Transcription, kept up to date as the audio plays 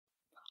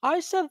I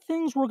said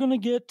things were going to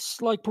get,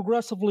 like,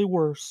 progressively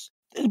worse.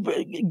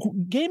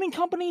 Gaming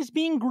companies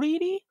being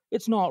greedy,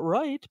 it's not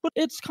right, but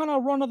it's kind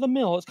of run of the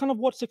mill. It's kind of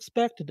what's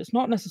expected. It's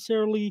not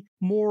necessarily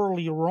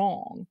morally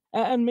wrong.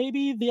 And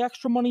maybe the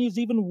extra money is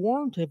even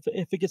warranted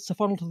if it gets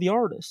funneled to the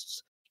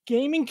artists.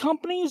 Gaming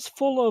companies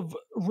full of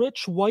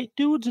rich white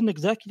dudes in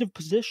executive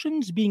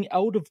positions being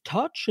out of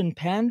touch and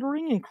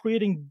pandering and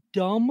creating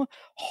dumb,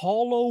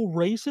 hollow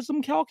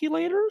racism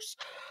calculators?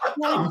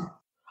 Like,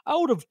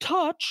 out of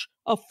touch,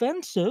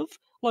 offensive,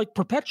 like,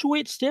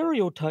 perpetuate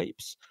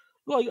stereotypes.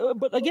 Like,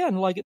 but again,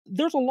 like,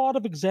 there's a lot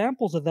of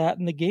examples of that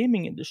in the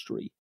gaming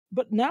industry.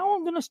 But now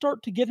I'm going to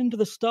start to get into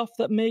the stuff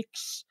that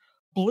makes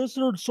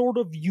Blizzard sort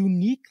of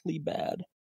uniquely bad.